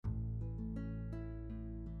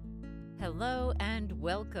Hello and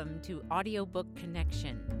welcome to Audiobook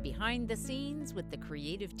Connection, behind the scenes with the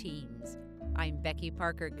creative teams. I'm Becky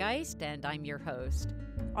Parker Geist and I'm your host.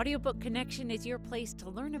 Audiobook Connection is your place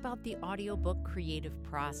to learn about the audiobook creative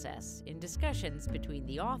process in discussions between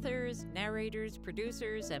the authors, narrators,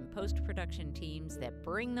 producers, and post-production teams that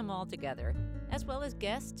bring them all together, as well as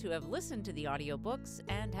guests who have listened to the audiobooks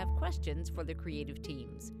and have questions for the creative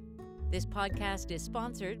teams. This podcast is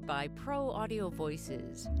sponsored by Pro Audio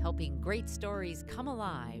Voices, helping great stories come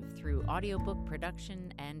alive through audiobook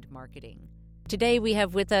production and marketing. Today we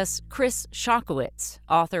have with us Chris Shakowitz,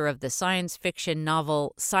 author of the science fiction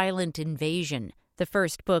novel Silent Invasion, the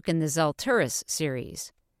first book in the Zalturis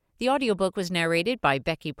series. The audiobook was narrated by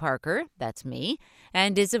Becky Parker, that's me,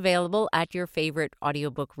 and is available at your favorite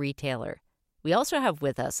audiobook retailer. We also have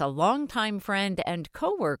with us a longtime friend and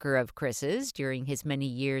co-worker of Chris's during his many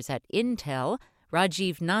years at Intel,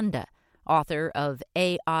 Rajiv Nanda, author of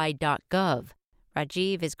AI.gov.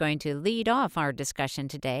 Rajiv is going to lead off our discussion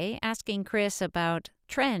today, asking Chris about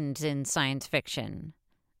trends in science fiction,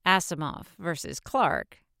 Asimov versus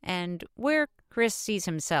Clarke, and where Chris sees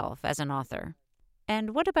himself as an author.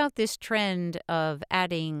 And what about this trend of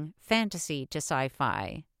adding fantasy to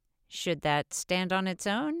sci-fi? Should that stand on its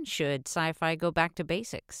own? Should sci-fi go back to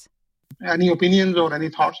basics? Any opinions or any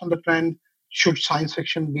thoughts on the trend? Should science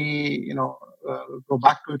fiction be, go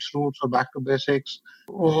back to its roots or back to basics?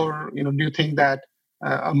 Or, do you think that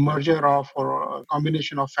a merger of or a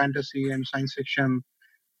combination of fantasy and science fiction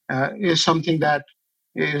is something that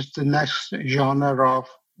is the next genre of,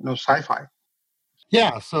 sci-fi?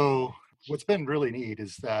 Yeah, so what's been really neat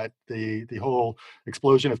is that the whole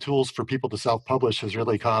explosion of tools for people to self-publish has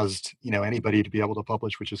really caused anybody to be able to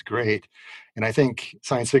publish, which is great. And I think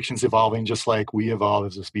science fiction's evolving just like we evolve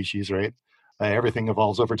as a species, right? Everything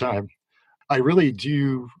evolves over time. I really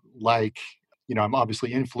do like, I'm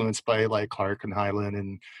obviously influenced by like Clarke and Hyland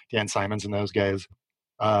and Dan Simons and those guys,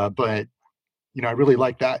 but I really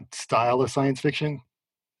like that style of science fiction.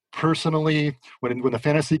 Personally, when the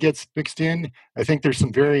fantasy gets mixed in, I think there's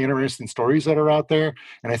some very interesting stories that are out there.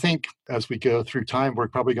 And I think as we go through time, we're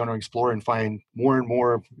probably going to explore and find more and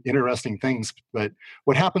more interesting things. But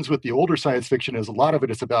what happens with the older science fiction is a lot of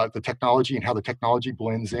it is about the technology and how the technology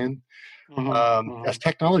blends in. As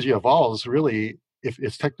technology evolves, really,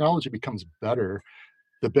 if technology becomes better,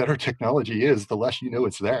 the better technology is, the less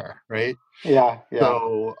it's there, right? Yeah.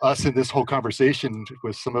 So us in this whole conversation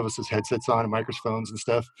with some of us as headsets on and microphones and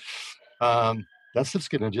stuff, that's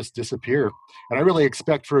just going to just disappear. And I really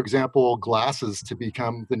expect, for example, glasses to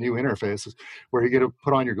become the new interfaces, where you're going to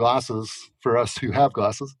put on your glasses. For us who have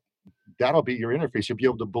glasses, that'll be your interface. You'll be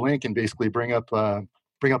able to blink and basically bring up a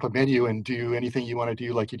menu and do anything you want to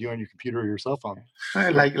do, like you do on your computer or your cell phone.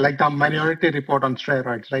 Like the Minority Report on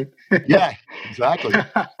steroids, right? Yeah, exactly.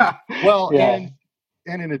 Well, yeah.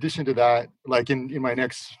 And in addition to that, like in my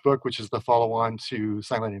next book, which is the follow-on to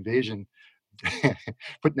Silent Invasion,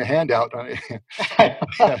 putting a hand out on it.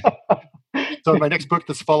 So in my next book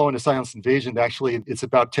that's following to Silent Invasion, actually, it's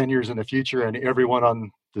about 10 years in the future, and everyone on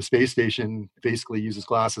the space station basically uses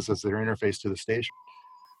glasses as their interface to the station.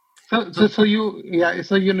 So you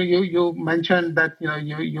mentioned that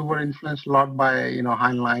you were influenced a lot by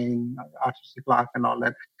Heinlein, Arthur C. Clarke, and all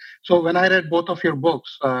that. So when I read both of your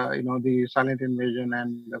books, the Silent Invasion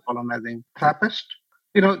and the Colonizing Trappist,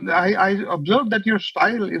 I observed that your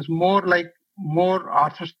style is more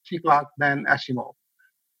Arthur C. Clarke than Asimov.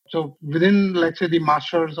 So within, let's say, the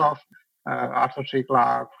masters of Arthur C.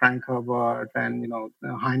 Clarke, Frank Herbert, and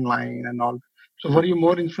Heinlein and all. So were you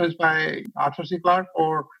more influenced by Arthur C. Clarke,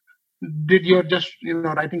 or did your just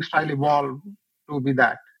writing style evolve to be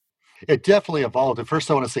that? It definitely evolved. At first,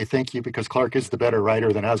 I want to say thank you, because Clarke is the better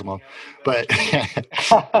writer than Asimov, but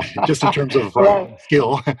just in terms of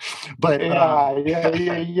skill. But you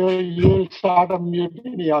start a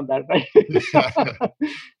mutiny on that, right?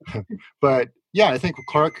 But yeah, I think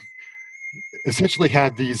Clarke essentially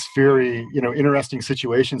had these very interesting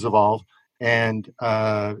situations evolve and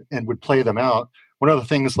would play them out. One of the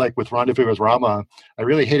things, like with Rendezvous with Rama, I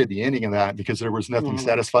really hated the ending of that because there was nothing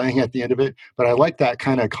satisfying at the end of it. But I like that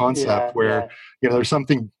kind of concept where there's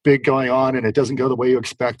something big going on and it doesn't go the way you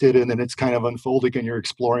expected, and then it's kind of unfolding and you're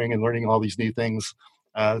exploring and learning all these new things.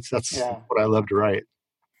 That's what I love to write.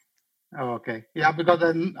 Oh, okay. Yeah, because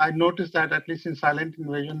I noticed that at least in Silent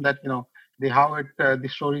Invasion, that the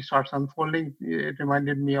story starts unfolding. It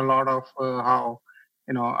reminded me a lot of how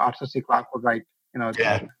Arthur C. Clarke would write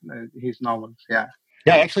his novels. Yeah,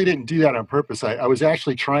 I actually didn't do that on purpose. I was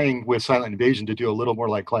actually trying with Silent Invasion to do a little more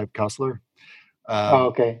like Clive Cussler.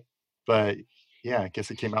 Okay. But yeah, I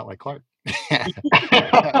guess it came out like Clarke.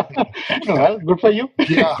 Well, good for you.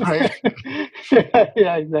 Yeah, right.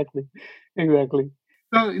 Yeah, exactly.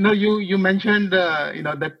 So, you mentioned,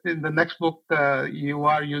 that in the next book, you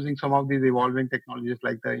are using some of these evolving technologies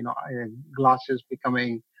like the, glasses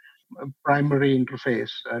becoming a primary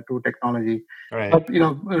interface to technology. Right. But,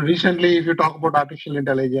 recently, if you talk about artificial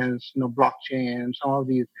intelligence, blockchain, some of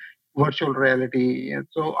these virtual reality.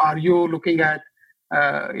 So are you looking at,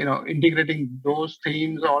 integrating those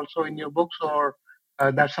themes also in your books, or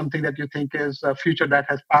that's something that you think is a future that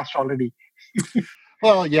has passed already?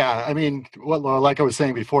 Well, yeah. I mean, like I was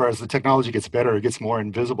saying before, as the technology gets better, it gets more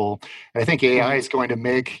invisible. And I think AI is going to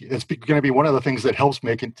going to be one of the things that helps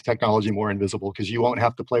make technology more invisible, because you won't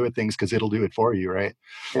have to play with things because it'll do it for you, right?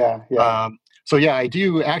 Yeah. So yeah, I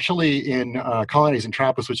do actually in Colonies and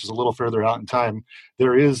Trappist, which is a little further out in time.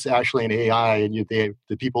 There is actually an AI, and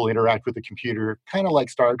the people interact with the computer, kind of like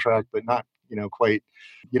Star Trek, but not quite.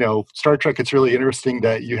 Star Trek. It's really interesting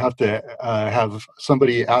that you have to have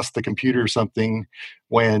somebody ask the computer something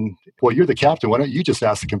when, well, you're the captain. Why don't you just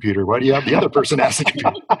ask the computer? Why do you have the other person ask the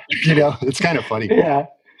computer? It's kind of funny. Yeah.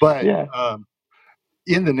 But Yeah.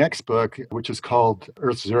 In the next book, which is called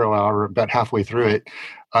Earth 0 Hour, about halfway through it,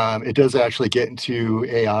 it does actually get into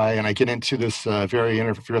AI, and I get into this very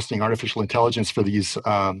interesting artificial intelligence for these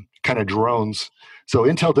kind of drones. So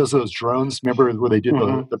Intel does those drones. Remember where they did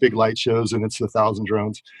the big light shows, and it's 1,000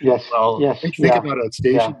 drones? Yes. Well, Yes. think about a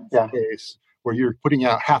station Yeah. space where you're putting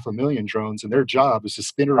out 500,000 drones, and their job is to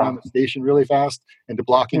spin around the station really fast and to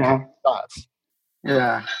block incoming shots.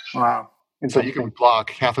 Yeah. Wow. So you can block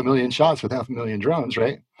 500,000 shots with 500,000 drones,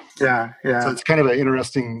 right? Yeah. So it's kind of an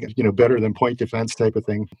interesting, better than point defense type of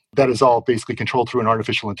thing. That is all basically controlled through an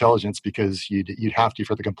artificial intelligence, because you'd have to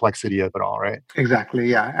for the complexity of it all, right? Exactly.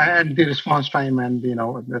 Yeah, and the response time, and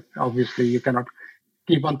that obviously you cannot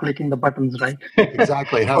keep on clicking the buttons, right?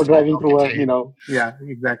 Exactly. Or driving through yeah,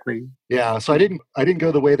 exactly. Yeah. So I didn't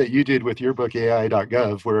go the way that you did with your book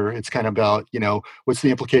AI.gov, where it's kind of about, what's the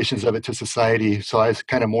implications of it to society. So I was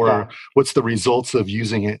kind of more, what's the results of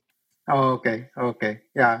using it? Oh, okay.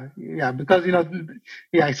 Yeah. Because,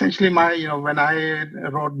 essentially when I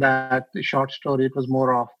wrote that short story, it was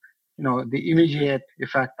more of, the immediate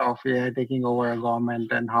effect of AI taking over a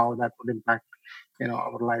government and how that would impact,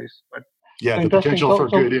 our lives. But yeah, the potential for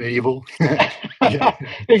good and evil. Yeah.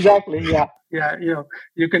 Exactly. Yeah.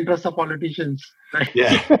 You can trust the politicians, right?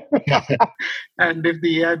 Yeah. And if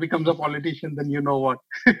the AI becomes a politician, then you know what.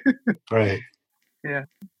 Right. Yeah.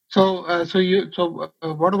 So,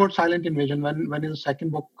 what about Silent Invasion? When is the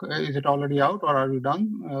second book? Is it already out, or are you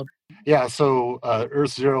done? Yeah, so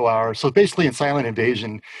Earth 0 Hour. So basically in Silent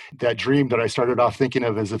Invasion, that dream that I started off thinking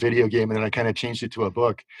of as a video game, and then I kind of changed it to a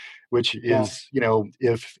book, which is,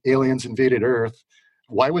 if aliens invaded Earth,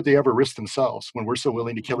 why would they ever risk themselves when we're so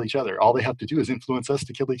willing to kill each other? All they have to do is influence us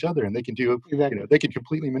to kill each other, and they can do, they can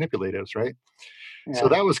completely manipulate us, right? Yeah. So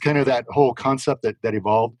that was kind of that whole concept that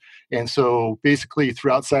evolved. And so basically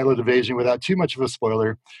throughout Silent Invasion, without too much of a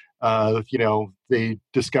spoiler, they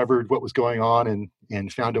discovered what was going on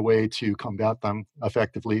and found a way to combat them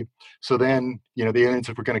effectively. So then, the aliens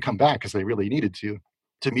were going to come back because they really needed to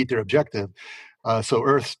meet their objective. So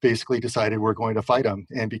Earth basically decided we're going to fight them.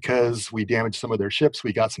 And because we damaged some of their ships,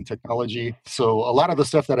 we got some technology. So a lot of the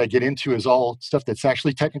stuff that I get into is all stuff that's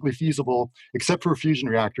actually technically feasible, except for fusion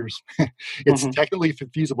reactors. It's technically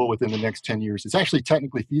feasible within the next 10 years. It's actually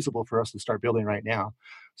technically feasible for us to start building right now.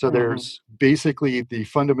 So there's basically the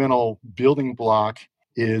fundamental building block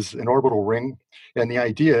is an orbital ring. And the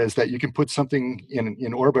idea is that you can put something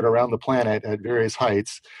in orbit around the planet at various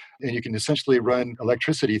heights, and you can essentially run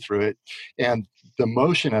electricity through it. And the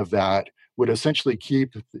motion of that would essentially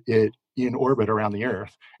keep it in orbit around the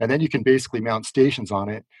Earth. And then you can basically mount stations on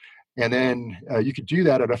it. And then you could do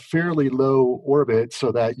that at a fairly low orbit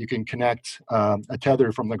so that you can connect a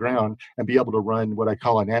tether from the ground and be able to run what I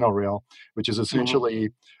call a nanorail, which is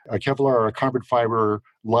essentially a Kevlar or a carbon fiber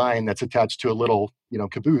line that's attached to a little,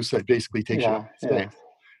 caboose that basically takes you up to space.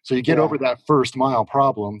 So you get over that first mile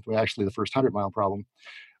problem, well, actually the first 100-mile problem,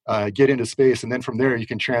 get into space, and then from there you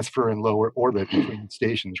can transfer in lower orbit between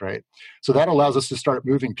stations, right? So that allows us to start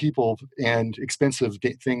moving people and expensive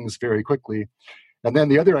things very quickly. And then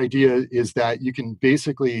the other idea is that you can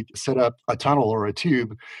basically set up a tunnel or a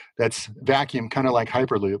tube that's vacuum, kind of like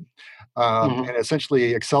Hyperloop, and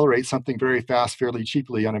essentially accelerate something very fast, fairly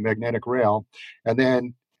cheaply on a magnetic rail, and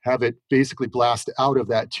then have it basically blast out of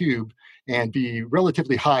that tube and be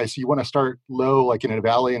relatively high. So you want to start low, like in a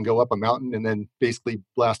valley, and go up a mountain and then basically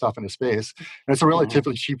blast off into space. And it's a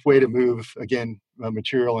relatively cheap way to move, again,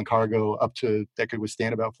 material and cargo up to that could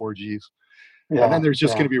withstand about 4 Gs. And then there's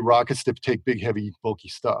just yeah. going to be rockets that take big, heavy, bulky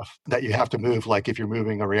stuff that you have to move. Like if you're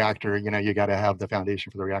moving a reactor, you got to have the foundation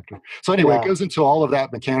for the reactor. So anyway, it goes into all of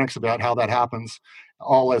that mechanics about how that happens,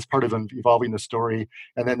 all as part of evolving the story.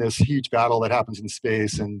 And then this huge battle that happens in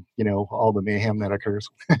space and, all the mayhem that occurs.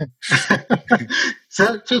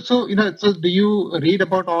 So do you read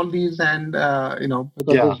about all these? And, there's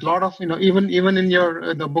a lot of, even in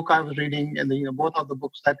the book I was reading and both of the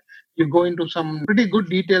books, that you go into some pretty good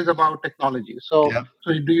details about technology. So,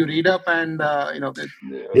 so do you read up and,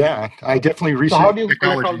 Yeah, I definitely research. So how do you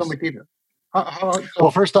collect all the material?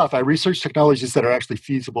 Well, first off, I research technologies that are actually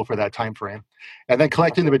feasible for that time frame. And then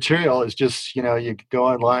collecting the material is just, you go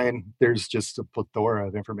online, there's just a plethora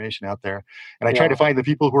of information out there. And I try to find the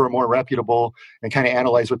people who are more reputable and kind of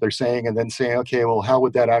analyze what they're saying and then say, okay, well, how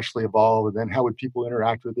would that actually evolve? And then how would people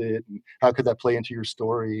interact with it? And how could that play into your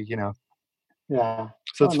story, Yeah.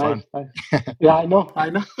 So it's fun. Yeah, I know. I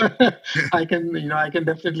can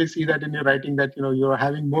definitely see that in your writing that, you're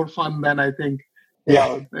having more fun than I think.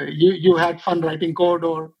 You had fun writing code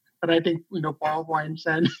or writing, PowerPoints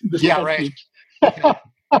and the right.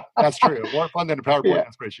 That's true. More fun than a PowerPoint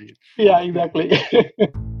and spreadsheet. Yeah, exactly.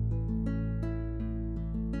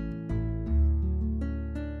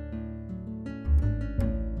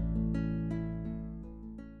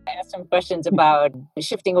 Some questions about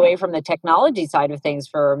shifting away from the technology side of things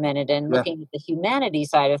for a minute and looking at the humanity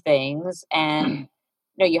side of things. And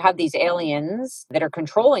you have these aliens that are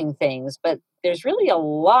controlling things, but there's really a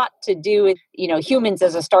lot to do with humans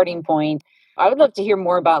as a starting point. I would love to hear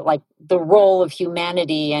more about like the role of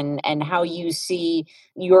humanity and how you see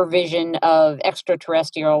your vision of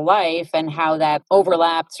extraterrestrial life and how that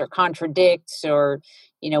overlaps or contradicts or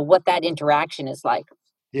what that interaction is like.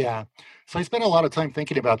 Yeah. So I spent a lot of time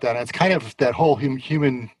thinking about that. And it's kind of that whole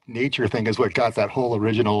human nature thing is what got that whole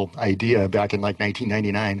original idea back in like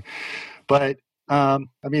 1999. But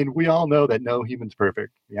we all know that no human's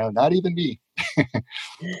perfect. Not even me.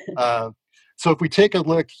 So if we take a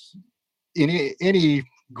look in any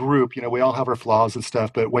group, we all have our flaws and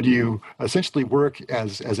stuff, but when you essentially work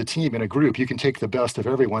as a team in a group, you can take the best of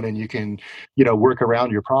everyone and you can, work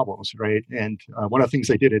around your problems, right? And one of the things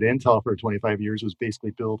I did at Intel for 25 years was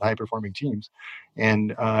basically build high-performing teams.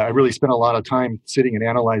 And I really spent a lot of time sitting and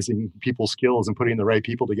analyzing people's skills and putting the right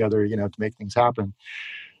people together, to make things happen.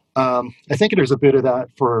 I think there's a bit of that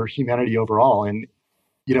for humanity overall. And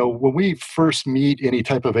when we first meet any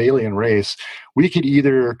type of alien race, we could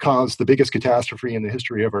either cause the biggest catastrophe in the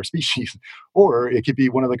history of our species, or it could be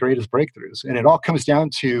one of the greatest breakthroughs. And it all comes down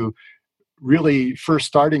to really first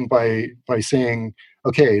starting by saying,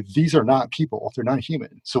 okay, these are not people, they're not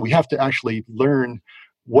human. So we have to actually learn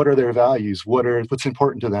what are their values, what's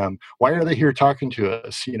important to them, why are they here talking to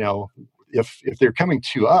us, If they're coming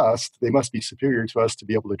to us, they must be superior to us to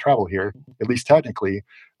be able to travel here, at least technically.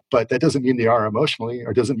 But that doesn't mean they are emotionally,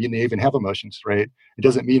 or doesn't mean they even have emotions, right? It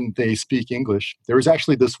doesn't mean they speak English. There was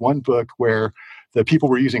actually this one book where the people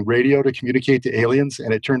were using radio to communicate to aliens,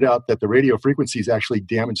 and it turned out that the radio frequencies actually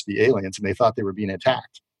damaged the aliens, and they thought they were being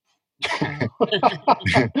attacked.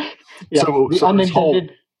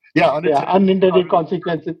 Unintended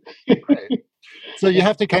consequences. Right. So you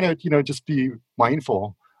have to kind of, just be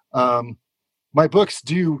mindful. My books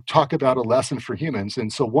do talk about a lesson for humans.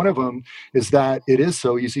 And so one of them is that it is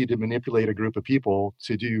so easy to manipulate a group of people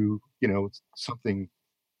to do, something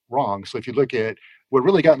wrong. So if you look at what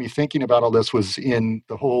really got me thinking about all this was in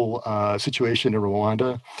the whole situation in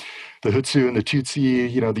Rwanda, the Hutu and the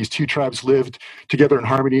Tutsi, these two tribes lived together in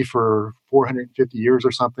harmony for 450 years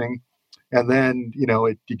or something. And then,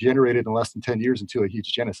 it degenerated in less than 10 years into a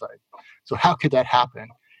huge genocide. So how could that happen?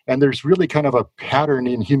 And there's really kind of a pattern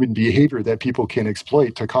in human behavior that people can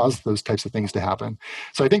exploit to cause those types of things to happen.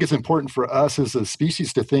 So I think it's important for us as a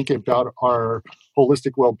species to think about our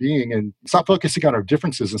holistic well-being and stop focusing on our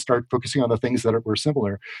differences and start focusing on the things that are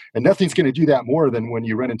similar. And nothing's going to do that more than when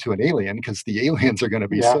you run into an alien, because the aliens are going to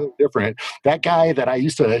be so different. That guy that I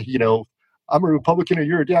used to, I'm a Republican or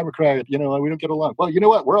you're a Democrat, we don't get along. Well, you know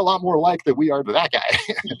what? We're a lot more alike than we are to that guy.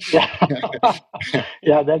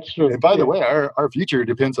 Yeah, that's true. And by the way, our future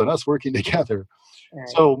depends on us working together. Right.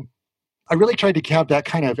 So I really tried to have that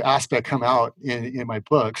kind of aspect come out in my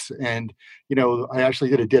books. And, I actually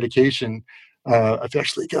did a dedication. I've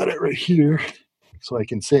actually got it right here so I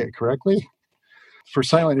can say it correctly. For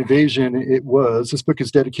Silent Invasion, this book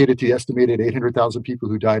is dedicated to the estimated 800,000 people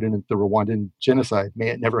who died in the Rwandan genocide. May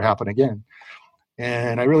it never happen again.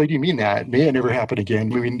 And I really do mean that. May it never happen again.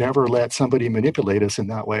 We never let somebody manipulate us in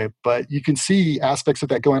that way. But you can see aspects of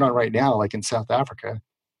that going on right now, like in South Africa.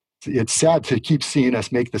 It's sad to keep seeing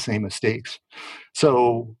us make the same mistakes.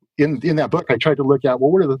 So in that book, I tried to look at,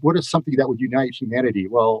 well, what is something that would unite humanity?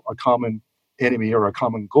 Well, a common enemy or a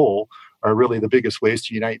common goal are really the biggest ways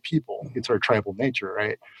to unite people. It's our tribal nature,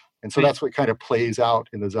 right? And so that's what kind of plays out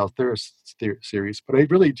in the Zaltharis series. But I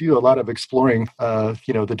really do a lot of exploring,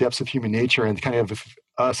 the depths of human nature and kind of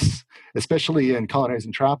us, especially in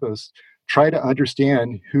Colonizing Trappist, try to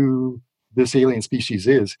understand who this alien species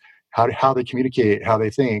is, how they communicate, how they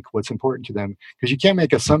think, what's important to them. Because you can't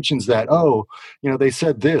make assumptions that, they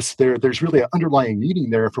said this, there's really an underlying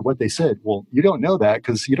meaning there for what they said. Well, you don't know that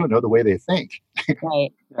because you don't know the way they think.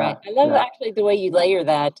 Right. I love actually the way you layer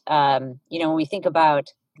that. When we think about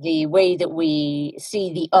the way that we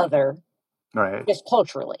see the other, right, just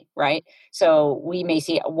culturally, right? So we may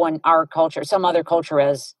see our culture, some other culture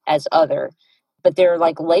as other, but there are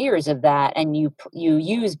like layers of that, and you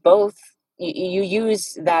use both. You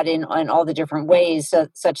use that in all the different ways,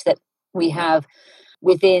 such that we have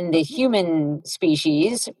within the human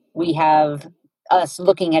species, we have us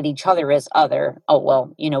looking at each other as other. Oh,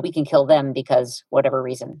 well, we can kill them because whatever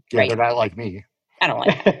reason. Yeah, right? They're not like me. I don't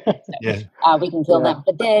like them. So, yeah. We can kill them.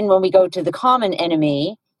 But then when we go to the common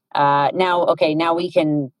enemy, now we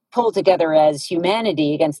can pull together as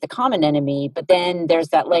humanity against the common enemy. But then there's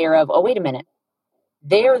that layer of, oh, wait a minute.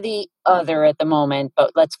 They're the other at the moment,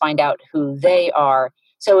 but let's find out who they are.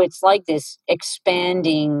 So it's like this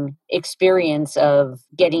expanding experience of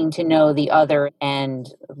getting to know the other and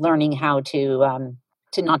learning how to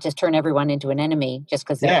not just turn everyone into an enemy just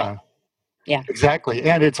because they're Yeah, exactly.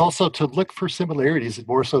 And it's also to look for similarities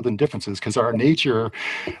more so than differences, because our nature,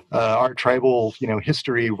 our tribal,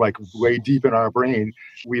 history, like way deep in our brain,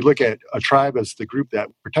 we look at a tribe as the group that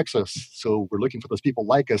protects us. So we're looking for those people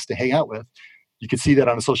like us to hang out with. You can see that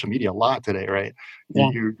on social media a lot today, right? Yeah.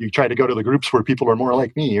 You try to go to the groups where people are more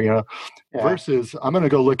like me, versus I'm going to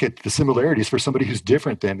go look at the similarities for somebody who's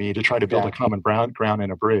different than me to try to build a common ground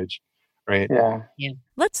and a bridge, right? Yeah.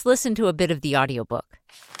 Let's listen to a bit of the audiobook.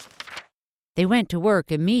 They went to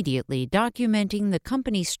work immediately documenting the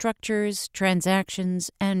company's structures, transactions,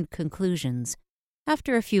 and conclusions.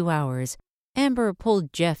 After a few hours, Amber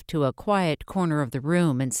pulled Jeff to a quiet corner of the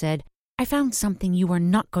room and said, "I found something you are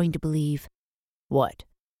not going to believe." "What?"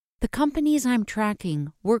 "The companies I'm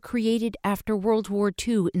tracking were created after World War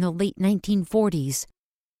II in the late 1940s.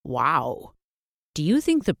 "Wow. Do you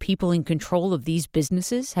think the people in control of these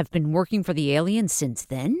businesses have been working for the aliens since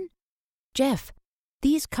then?" "Jeff,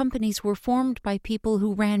 these companies were formed by people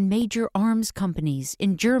who ran major arms companies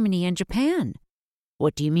in Germany and Japan."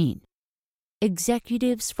 "What do you mean?"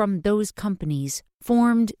 "Executives from those companies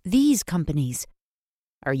formed these companies."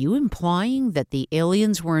 "Are you implying that the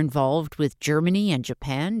aliens were involved with Germany and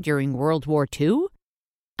Japan during World War II?"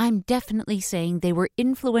 "I'm definitely saying they were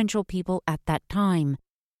influential people at that time.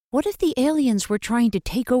 What if the aliens were trying to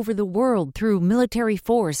take over the world through military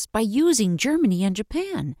force by using Germany and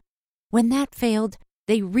Japan? When that failed,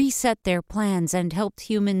 they reset their plans and helped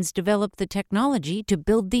humans develop the technology to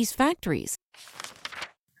build these factories."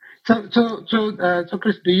 So,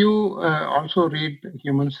 Chris, do you also read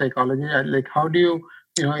human psychology? Like, how do you,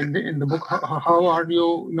 in the book, how are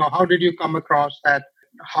you, how did you come across that?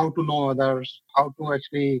 How to know others? How to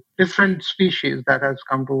actually different species that has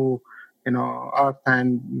come to, Earth,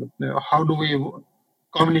 and how do we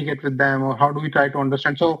communicate with them, or how do we try to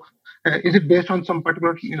understand? So, is it based on some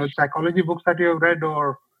particular, psychology books that you have read,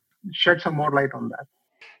 or shed some more light on that?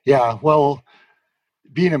 Yeah, well,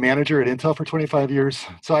 being a manager at Intel for 25 years,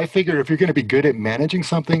 so I figure if you're going to be good at managing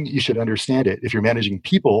something, you should understand it. If you're managing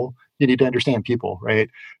people, you need to understand people, right?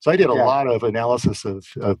 So I did a lot of analysis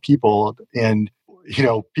of people, and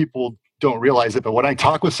people don't realize it, but when I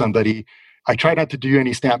talk with somebody, I try not to do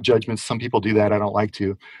any snap judgments. Some people do that. I don't like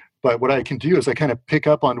to. But what I can do is I kind of pick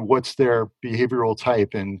up on what's their behavioral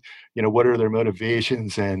type, and what are their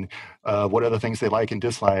motivations, and what are the things they like and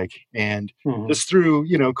dislike. And just through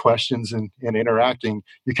questions and interacting,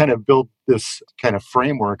 you kind of build this kind of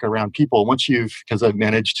framework around people. Once because I've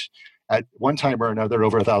managed at one time or another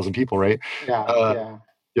over 1,000 people, right?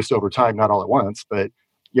 Just over time, not all at once, but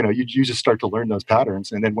you just start to learn those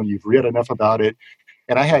patterns. And then when you've read enough about it.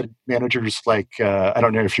 And I had managers like, I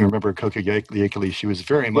don't know if you remember Coca Yakely. She was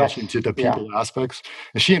very much into the people aspects.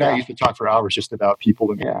 And she and I used to talk for hours just about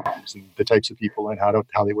people and the types of people and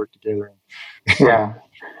how they work together.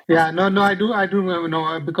 No, I do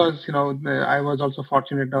remember, because, I was also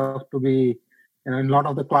fortunate enough to be, in a lot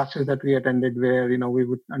of the classes that we attended where, we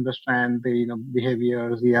would understand the,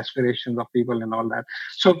 behaviors, the aspirations of people and all that.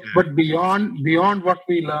 So, but beyond what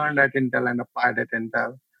we learned at Intel and applied at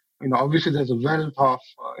Intel, obviously there's a wealth of,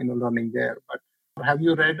 learning there. But have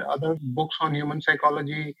you read other books on human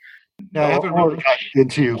psychology? No, I haven't really gotten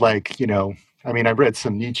into I mean, I read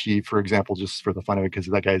some Nietzsche, for example, just for the fun of it, because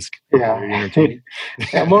that guy's very Yeah. entertaining.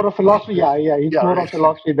 Yeah, more of philosophy. Yeah. He's Yeah, more right. of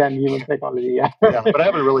philosophy than human psychology. Yeah. Yeah, but I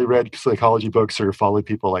haven't really read psychology books or followed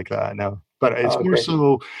people like that. No, but it's more Okay.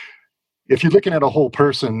 so if you're looking at a whole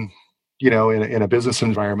person, in a business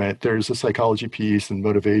environment, there's a psychology piece and Yes.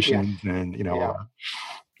 motivation, and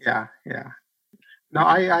Yeah. Now,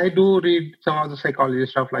 I do read some of the psychology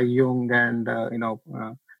stuff like Jung and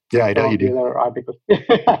yeah, I know some you of the do. other articles.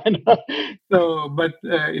 So, but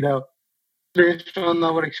based on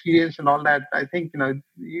our experience and all that, I think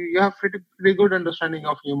you have pretty good understanding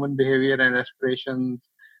of human behavior and aspirations.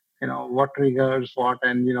 What triggers what,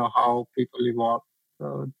 and how people evolve.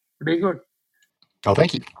 So pretty good. Oh,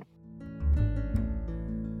 thank you.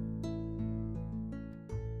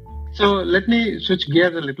 So let me switch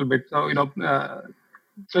gears a little bit. So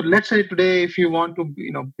so let's say today, if you want to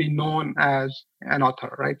be known as an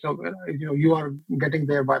author, right? So you are getting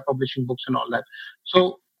there by publishing books and all that.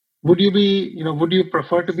 So would you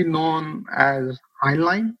prefer to be known as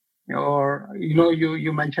Heinlein, or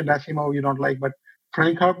you mentioned Asimov you don't like, but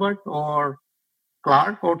Frank Herbert or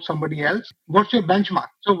Clark or somebody else? What's your benchmark?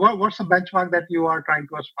 So what's the benchmark that you are trying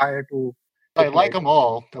to aspire to? I like them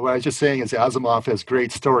all. What I was just saying is Asimov has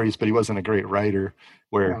great stories, but he wasn't a great writer,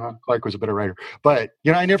 where Clark was a better writer. But,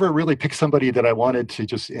 I never really picked somebody that I wanted to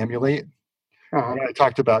just emulate. I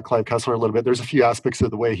talked about Clive Cussler a little bit. There's a few aspects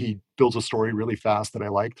of the way he builds a story really fast that I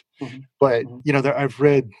liked. But, I've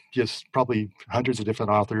read just probably hundreds of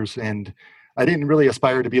different authors, and I didn't really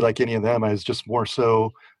aspire to be like any of them. I was just more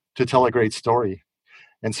so to tell a great story.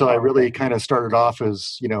 And so I really kind of started off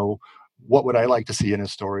as, what would I like to see in a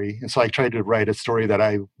story? And so I tried to write a story that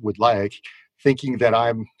I would like, thinking that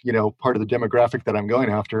I'm, part of the demographic that I'm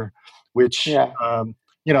going after, which,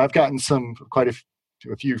 I've gotten quite a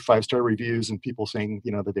few 5-star reviews and people saying,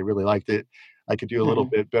 that they really liked it. I could do a little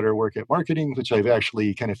bit better work at marketing, which I've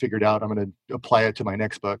actually kind of figured out. I'm going to apply it to my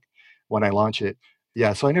next book when I launch it.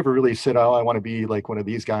 Yeah, so I never really said, oh, I want to be like one of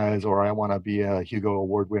these guys, or I want to be a Hugo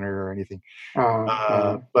Award winner or anything.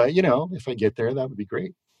 But, if I get there, that would be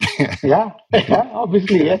great. Yeah,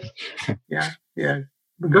 obviously, yes. Yeah.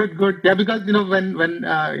 Good. Yeah, because, when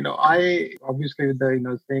I obviously with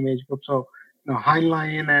the, same age group. So,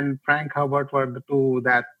 Heinlein and Frank Herbert were the two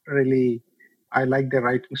that really, I like their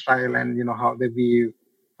writing style and, how they view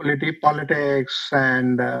politics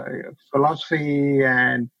and philosophy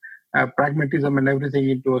and pragmatism and everything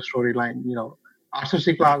into a storyline. Arthur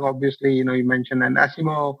C. Clarke, obviously, you mentioned, and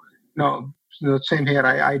Asimov, same here.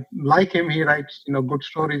 I like him. He writes, good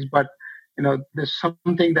stories, but there's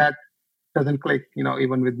something that doesn't click,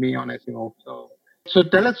 even with me on Asimov. So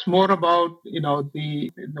tell us more about,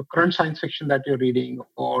 the current science fiction that you're reading,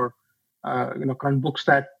 or current books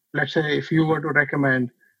that, let's say, if you were to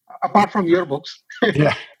recommend, apart from your books,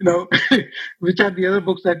 yeah, which are the other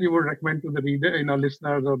books that you would recommend to the reader,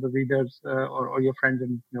 listeners or the readers, or your friends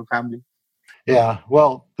and family? Yeah,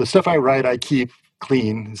 well, the stuff I write, I keep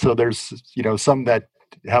clean. So there's, some that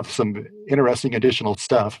have some interesting additional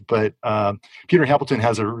stuff. But Peter Hamilton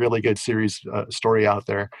has a really good series story out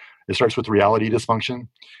there. It starts with reality dysfunction.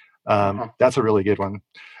 That's a really good one.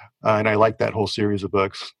 And I like that whole series of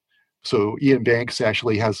books. So Ian Banks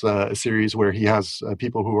actually has a series where he has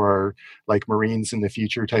people who are like Marines in the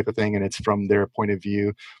future type of thing, and it's from their point of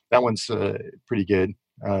view. That one's pretty good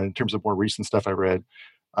in terms of more recent stuff I read.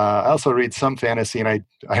 I also read some fantasy, and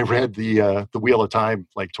I read the Wheel of Time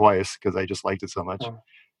like twice because I just liked it so much.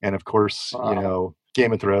 And of course,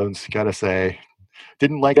 Game of Thrones. Gotta say,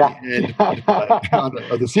 didn't like the end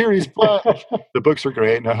of the series, but the books are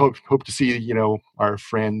great, and I hope to see our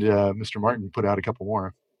friend Mr. Martin put out a couple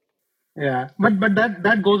more. Yeah, but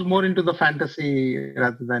that goes more into the fantasy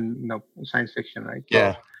rather than science fiction, right?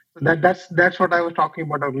 Yeah. So that's what I was talking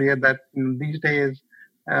about earlier. That these days,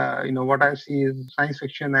 what I see is science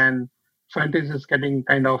fiction and fantasy is getting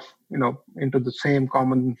kind of into the same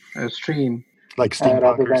common stream, like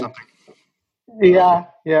steampunk or something. Yeah.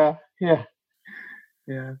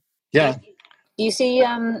 Do you see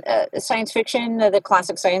science fiction, the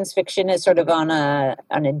classic science fiction, is sort of on a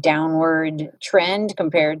downward trend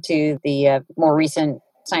compared to the more recent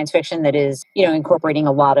science fiction that is, incorporating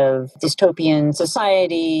a lot of dystopian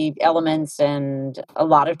society elements and a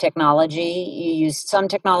lot of technology? You use some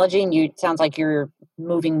technology, and it sounds like you're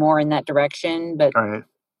moving more in that direction. But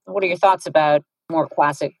what are your thoughts about more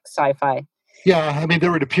classic sci-fi? Yeah, I mean,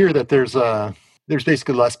 there would appear that there's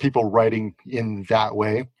basically less people writing in that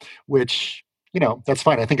way, which, that's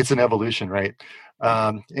fine. I think it's an evolution, right?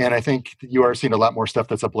 And I think you are seeing a lot more stuff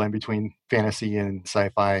that's a blend between fantasy and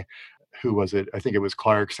sci-fi. Who was it? I think it was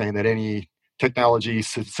Clark saying that any technology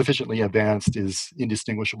sufficiently advanced is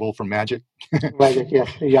indistinguishable from magic. Magic, yes.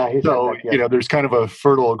 Yeah, he said So, that, yes. there's kind of a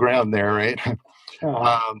fertile ground there, right?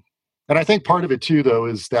 And I think part of it too, though,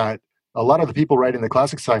 is that a lot of the people writing the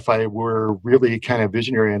classic sci-fi were really kind of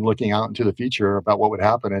visionary and looking out into the future about what would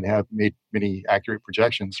happen and have made many accurate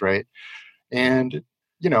projections, right? And,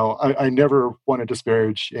 I never want to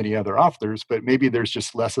disparage any other authors, but maybe there's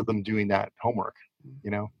just less of them doing that homework,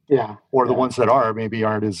 Yeah. Or the ones that are maybe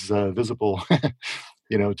aren't as visible,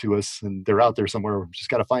 to us, and they're out there somewhere. We've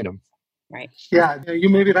just got to find them. Right. Yeah, you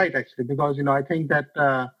may be right, actually, because, I think that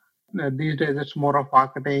these days it's more of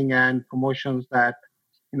marketing and promotions that,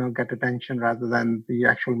 get attention rather than the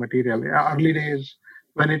actual material. Early days,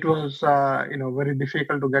 when it was, very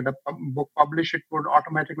difficult to get a book published, it would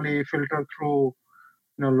automatically filter through,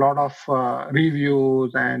 a lot of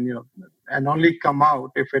reviews and only come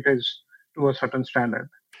out if it is to a certain standard.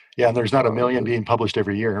 Yeah, and there's not a million being published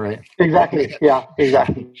every year, right? Exactly. Yeah,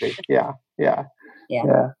 exactly. Yeah.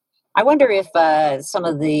 I wonder if some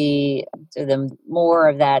of the more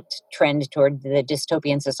of that trend toward the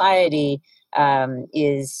dystopian society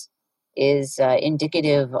is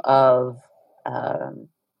indicative of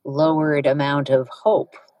lowered amount of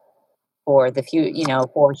hope for the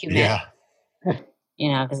for humanity.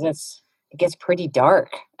 Yeah. Because it gets pretty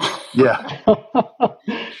dark. Yeah.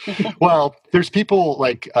 Well, there's people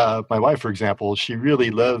like my wife, for example. She really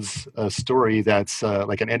loves a story that's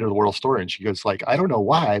like an end of the world story, and she goes like, I don't know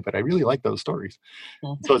why, but I really like those stories.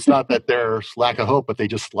 So it's not that there's lack of hope, but they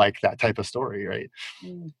just like that type of story, right?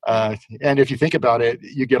 And if you think about it,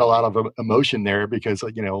 you get a lot of emotion there because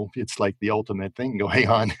it's like the ultimate thing going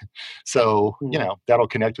on. So that'll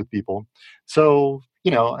connect with people. So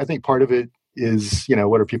I think part of it is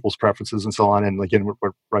what are people's preferences and so on, and again what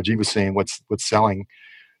Rajiv was saying, what's selling.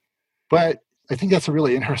 But I think that's a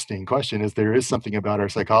really interesting question, is there is something about our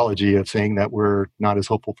psychology of saying that we're not as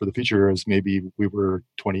hopeful for the future as maybe we were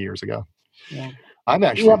 20 years ago. I'm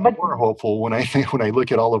actually more hopeful when I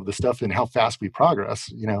look at all of the stuff and how fast we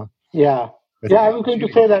progress. I was going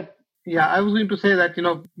to say that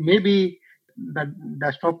maybe the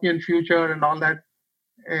dystopian future and all that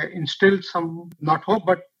instilled some, not hope,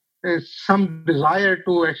 but some desire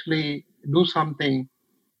to actually do something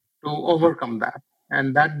to overcome that,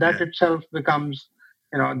 and that itself becomes,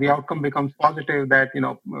 the outcome becomes positive. That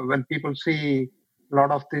when people see a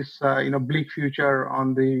lot of this, bleak future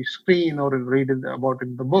on the screen or read about it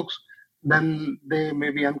in the books, then they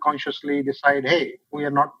maybe unconsciously decide, hey, we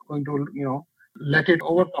are not going to, let it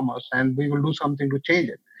overcome us, and we will do something to change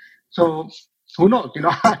it. So who knows?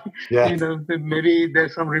 Maybe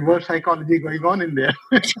there's some reverse psychology going on in there.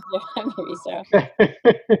 Maybe so.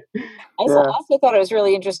 I also thought it was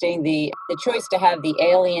really interesting the choice to have the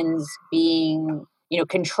aliens being,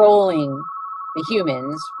 controlling the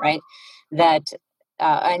humans, right? That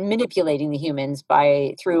and manipulating the humans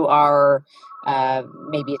through our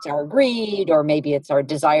maybe it's our greed, or maybe it's our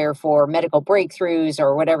desire for medical breakthroughs,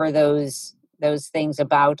 or whatever those things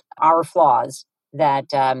about our flaws that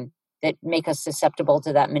make us susceptible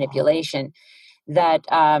to that manipulation. That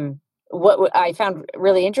what I found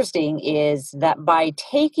really interesting is that by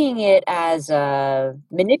taking it as a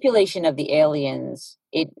manipulation of the aliens,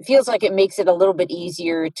 it feels like it makes it a little bit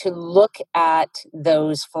easier to look at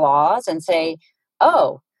those flaws and say,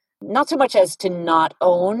 oh, not so much as to not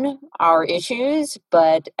own our issues,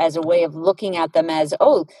 but as a way of looking at them as,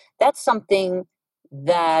 oh, that's something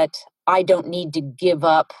that I don't need to give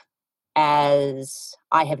up, as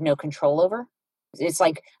I have no control over. It's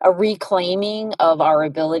like a reclaiming of our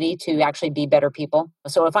ability to actually be better people.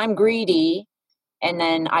 So if I'm greedy and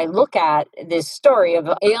then I look at this story of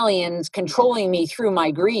aliens controlling me through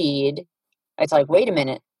my greed, it's like, wait a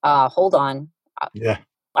minute, hold on.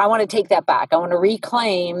 I want to take that back. I want to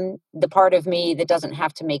reclaim the part of me that doesn't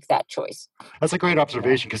have to make that choice. That's a great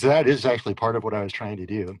observation, because that is actually part of what I was trying to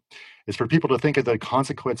do, is for people to think of the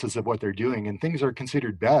consequences of what they're doing, and things are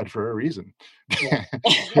considered bad for a reason. Yeah.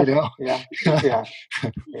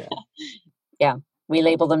 We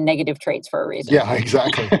label them negative traits for a reason. Yeah,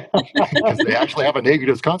 exactly. Because they actually have a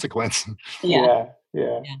negative consequence. Yeah.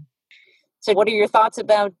 So what are your thoughts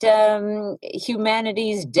about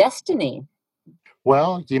humanity's destiny?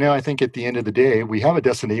 Well, I think at the end of the day, we have a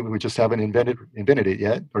destiny. We just haven't invented it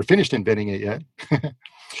yet, or finished inventing it yet.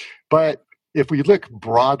 But if we look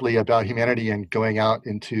broadly about humanity and going out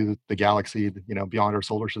into the galaxy, beyond our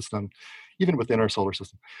solar system, even within our solar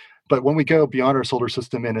system, but when we go beyond our solar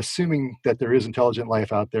system and assuming that there is intelligent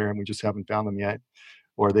life out there and we just haven't found them yet,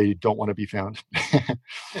 or they don't want to be found,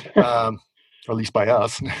 or at least by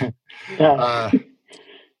us, that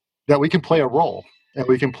we can play a role. And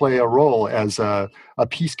we can play a role as a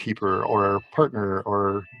peacekeeper or a partner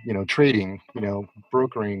or, trading,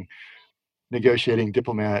 brokering, negotiating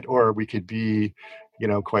diplomat, or we could be,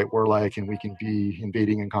 quite warlike and we can be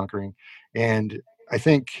invading and conquering. And I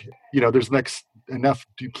think, there's enough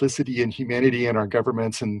duplicity and humanity in our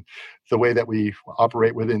governments and the way that we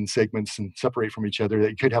operate within segments and separate from each other that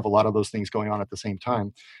you could have a lot of those things going on at the same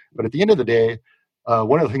time. But at the end of the day,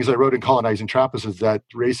 one of the things I wrote in Colonizing Trappist is that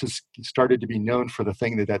races started to be known for the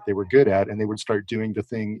thing that they were good at, and they would start doing the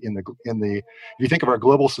thing in the. If you think of our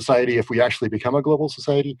global society, if we actually become a global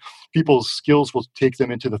society, people's skills will take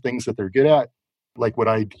them into the things that they're good at. Like what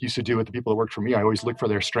I used to do with the people that worked for me, I always looked for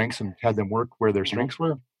their strengths and had them work where their strengths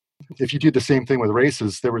were. If you do the same thing with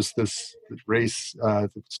races, there was this race,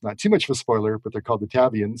 it's not too much of a spoiler, but they're called the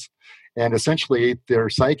Tavians. And essentially, they're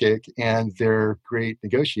psychic and they're great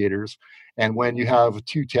negotiators. And when you have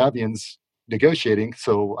two Tavians negotiating,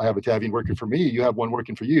 so I have a Tavian working for me, you have one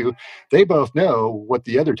working for you, they both know what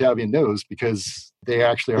the other Tavian knows because they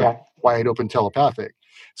actually are wide open telepathic.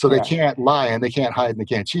 So they can't lie and they can't hide and they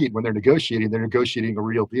can't cheat. When they're negotiating a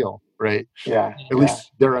real deal, right? Yeah. At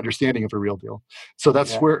least their understanding of a real deal. So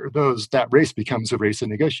that's where that race becomes a race of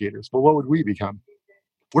negotiators. But what would we become?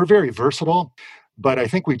 We're very versatile, but I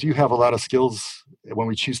think we do have a lot of skills when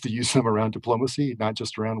we choose to use them around diplomacy, not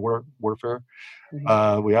just around warfare.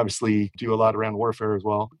 Mm-hmm. We obviously do a lot around warfare as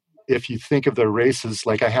well. If you think of the races,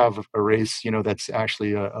 like I have a race, that's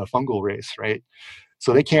actually a fungal race, right?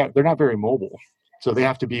 So they're not very mobile. So they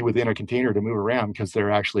have to be within a container to move around because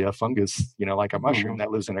they're actually a fungus, like a mushroom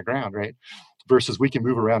that lives in the ground, right? Versus we can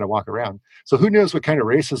move around and walk around. So who knows what kind of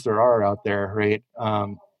races there are out there, right?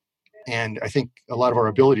 And I think a lot of our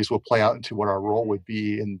abilities will play out into what our role would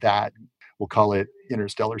be in that, we'll call it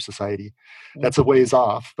interstellar society. That's a ways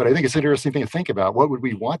off, but I think it's an interesting thing to think about. What would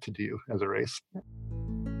we want to do as a race?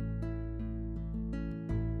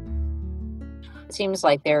 It seems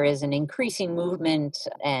like there is an increasing movement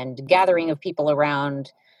and gathering of people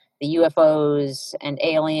around the UFOs and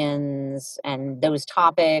aliens and those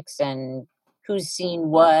topics and who's seen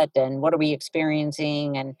what and what are we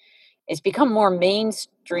experiencing. And it's become more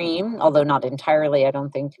mainstream, although not entirely, I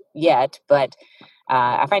don't think yet. But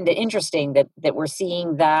I find it interesting that we're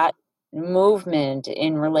seeing that movement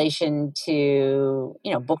in relation to,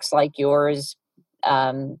 books like yours.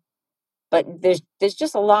 But there's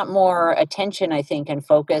just a lot more attention, I think, and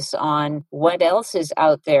focus on what else is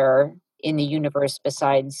out there in the universe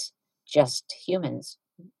besides just humans.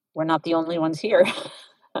 We're not the only ones here.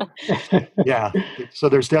 Yeah. So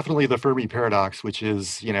there's definitely the Fermi paradox, which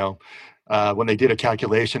is, when they did a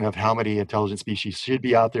calculation of how many intelligent species should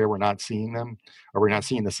be out there, we're not seeing them, or we're not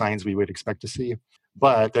seeing the signs we would expect to see.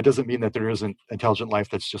 But that doesn't mean that there isn't intelligent life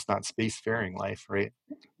that's just not spacefaring life, right?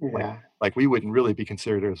 Yeah. Like we wouldn't really be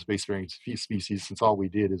considered a spacefaring species since all we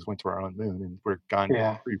did is went to our own moon and we're gone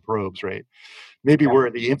 3 probes, right? Maybe we're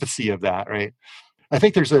in the infancy of that, right? I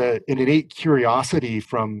think there's an innate curiosity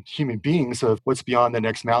from human beings of what's beyond the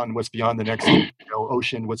next mountain, what's beyond the next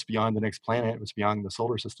ocean, what's beyond the next planet, what's beyond the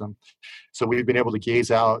solar system. So we've been able to gaze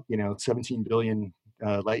out, 17 billion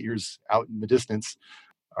light years out in the distance,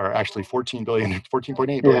 or actually 14.8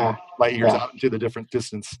 billion light years out into the different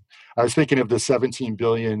distance. I was thinking of the 17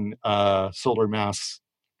 billion solar mass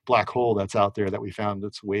black hole that's out there that we found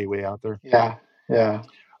that's way, way out there. Yeah.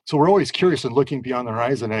 So we're always curious and looking beyond the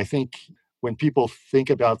horizon. And I think when people think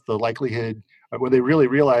about the likelihood, when they really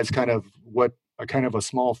realize kind of what a kind of a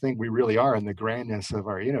small thing we really are in the grandness of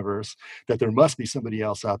our universe, that there must be somebody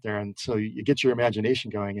else out there. And so you get your imagination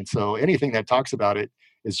going. And so anything that talks about it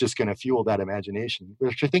is just going to fuel that imagination,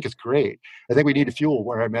 which I think is great. I think we need to fuel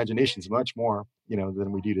our imaginations much more,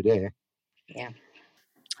 than we do today. Yeah.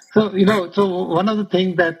 So, so one of the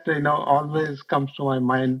things that, always comes to my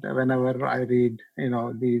mind whenever I read,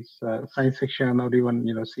 these science fiction or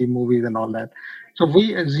even, see movies and all that. So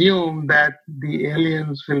we assume that the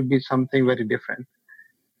aliens will be something very different.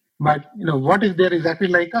 But, what if they're exactly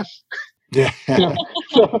like us? Yeah.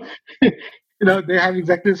 So, they have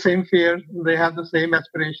exactly the same fears. They have the same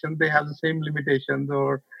aspirations. They have the same limitations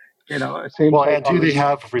or, same. Well, and do they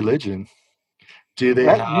have religion? Do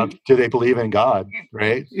they believe in God,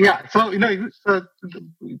 right? Yeah. So,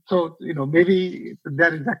 so maybe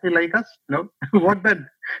they're exactly like us, what then?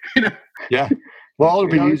 Yeah. Well,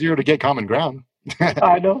 it'll be easier to get common ground.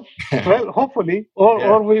 I know. Well, hopefully,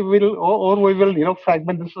 or we will,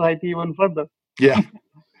 fragment the society even further. Yeah,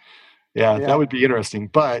 that would be interesting,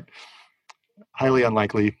 but highly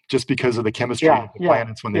unlikely, just because of the chemistry of the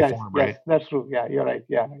planets when they form, right? Yes, that's true. Yeah, you're right.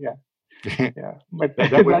 Yeah. But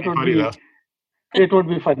that would be funny, though. It would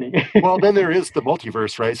be funny. Well, then there is the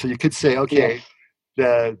multiverse, right? So you could say, okay,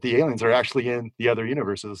 the aliens are actually in the other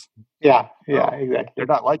universes. Yeah, exactly. They're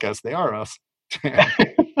not like us; they are us.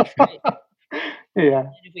 Yeah. And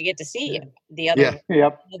if we get to see the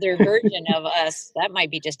other version of us, that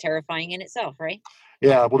might be just terrifying in itself, right?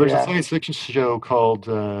 Yeah. Well, there's a science fiction show called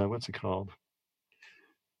what's it called?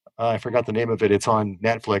 I forgot the name of it. It's on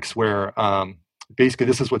Netflix, where basically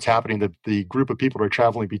this is what's happening. The group of people are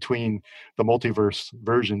traveling between the multiverse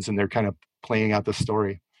versions, and they're kind of playing out the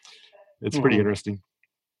story. It's pretty interesting.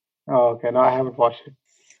 Oh, okay. No, I haven't watched it.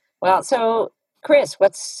 Well, so Chris,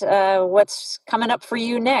 what's coming up for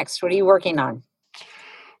you next? What are you working on?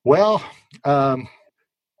 Well, I'm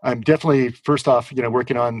definitely, first off,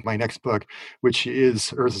 working on my next book, which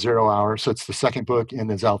is Earth 0 Hour. So it's the second book in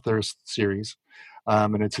the Zalthurst series.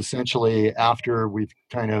 And it's essentially after we've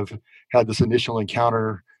kind of had this initial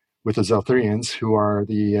encounter with the Zalthurians, who are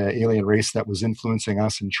the alien race that was influencing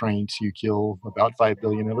us and trying to kill about 5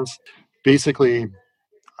 billion of us. Basically,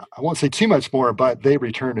 I won't say too much more, but they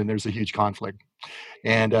return and there's a huge conflict.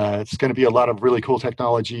 And it's going to be a lot of really cool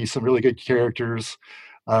technology, some really good characters.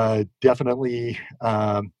 Definitely,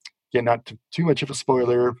 again, not too much of a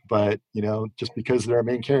spoiler, but, just because they're a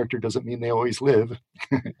main character doesn't mean they always live.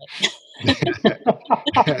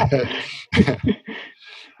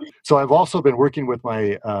 So I've also been working with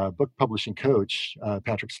my book publishing coach,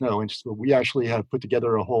 Patrick Snow, and so we actually have put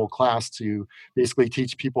together a whole class to basically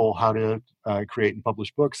teach people how to create and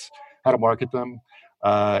publish books, how to market them,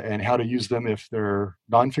 and how to use them if they're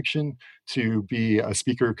nonfiction to be a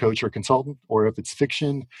speaker, coach, or consultant, or if it's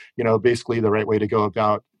fiction, basically the right way to go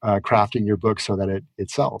about crafting your book so that it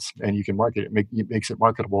sells and you can market it. It makes it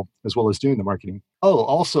marketable as well as doing the marketing. Oh,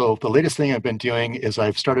 also, the latest thing I've been doing is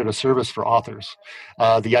I've started a service for authors.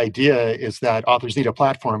 The idea is that authors need a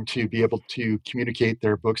platform to be able to communicate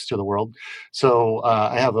their books to the world. So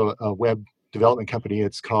I have a web development company.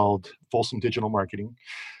 It's called Folsom Digital Marketing.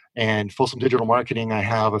 And Folsom Digital Marketing, I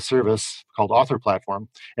have a service called Author Platform.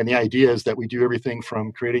 And the idea is that we do everything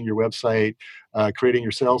from creating your website, creating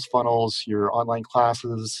your sales funnels, your online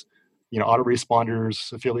classes,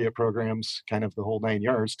 autoresponders, affiliate programs, kind of the whole 9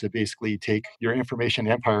 yards to basically take your information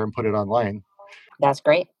empire and put it online. That's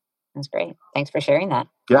great. Thanks for sharing that.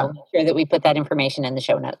 Yeah. We'll make sure that we put that information in the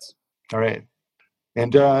show notes. All right.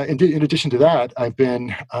 And in addition to that, I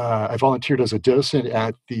volunteered as a docent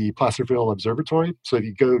at the Placerville Observatory. So if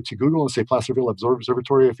you go to Google and say Placerville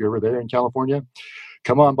Observatory, if you're ever there in California,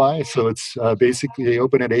 come on by. So it's basically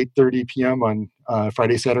open at 8:30 p.m. on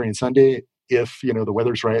Friday, Saturday, and Sunday, if the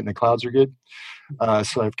weather's right and the clouds are good.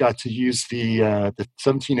 So I've got to use the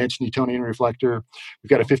 17-inch Newtonian reflector. We've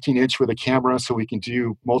got a 15-inch with a camera, so we can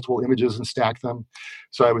do multiple images and stack them.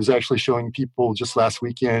 So I was actually showing people just last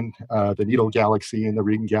weekend the Needle Galaxy and the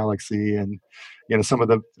Regan Galaxy, and some of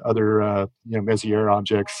the other Messier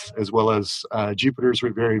objects, as well as Jupiter's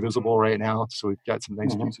very visible right now. So we've got some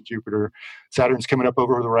nice views of Jupiter. Saturn's coming up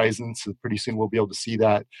over the horizon, so pretty soon we'll be able to see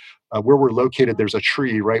that. Where we're located, there's a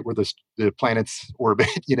tree right where the planets orbit,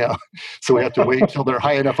 so we have to wait until they're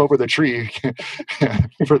high enough over the tree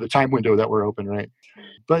for the time window that we're open, right?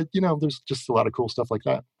 But, there's just a lot of cool stuff like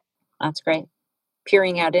that. That's great.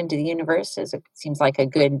 Peering out into the universe seems like a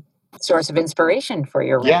good source of inspiration for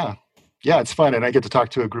your writing. Yeah, it's fun, and I get to talk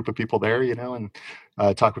to a group of people there, and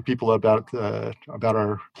talk with people about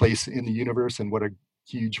our place in the universe and what a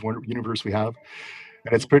huge universe we have.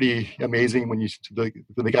 And it's pretty amazing when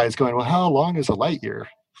the guy's going, well, how long is a light year?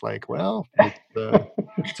 It's like, well,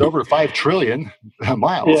 it's over 5 trillion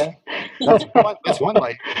miles. Yeah. That's one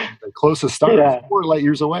light. The closest star is 4 light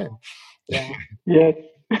years away. Yeah. Yes.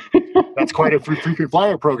 That's quite a frequent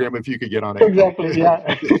flyer program if you could get on it. Exactly.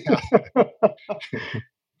 Yeah.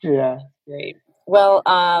 Yeah. Great. Well,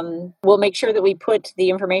 we'll make sure that we put the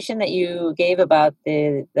information that you gave about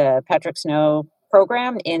the Patrick Snow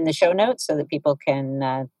program in the show notes so that people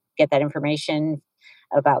can get that information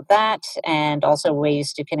about that, and also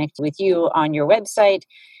ways to connect with you on your website.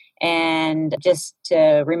 And just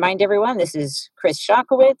to remind everyone, this is Chris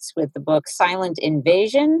Shakowitz with the book Silent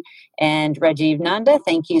Invasion, and Rajiv Nanda.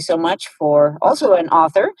 Thank you so much for also an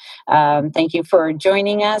author. Thank you for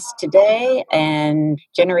joining us today and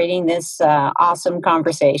generating this awesome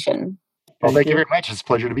conversation. Well, thank you very much. It's a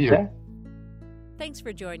pleasure to be here. Yeah. Thanks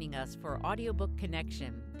for joining us for Audiobook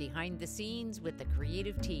Connection, behind the scenes with the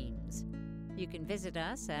creative teams. You can visit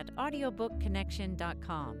us at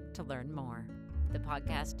audiobookconnection.com to learn more. The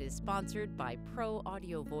podcast is sponsored by Pro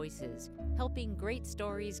Audio Voices, helping great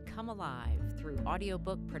stories come alive through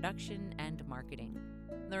audiobook production and marketing.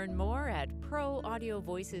 Learn more at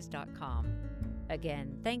proaudiovoices.com.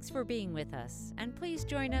 Again, thanks for being with us, and please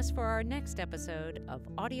join us for our next episode of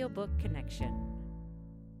Audiobook Connection.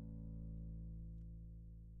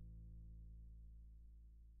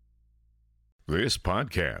 This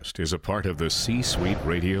podcast is a part of the C-Suite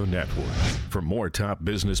Radio Network. For more top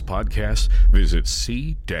business podcasts, visit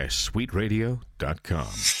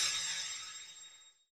c-suiteradio.com.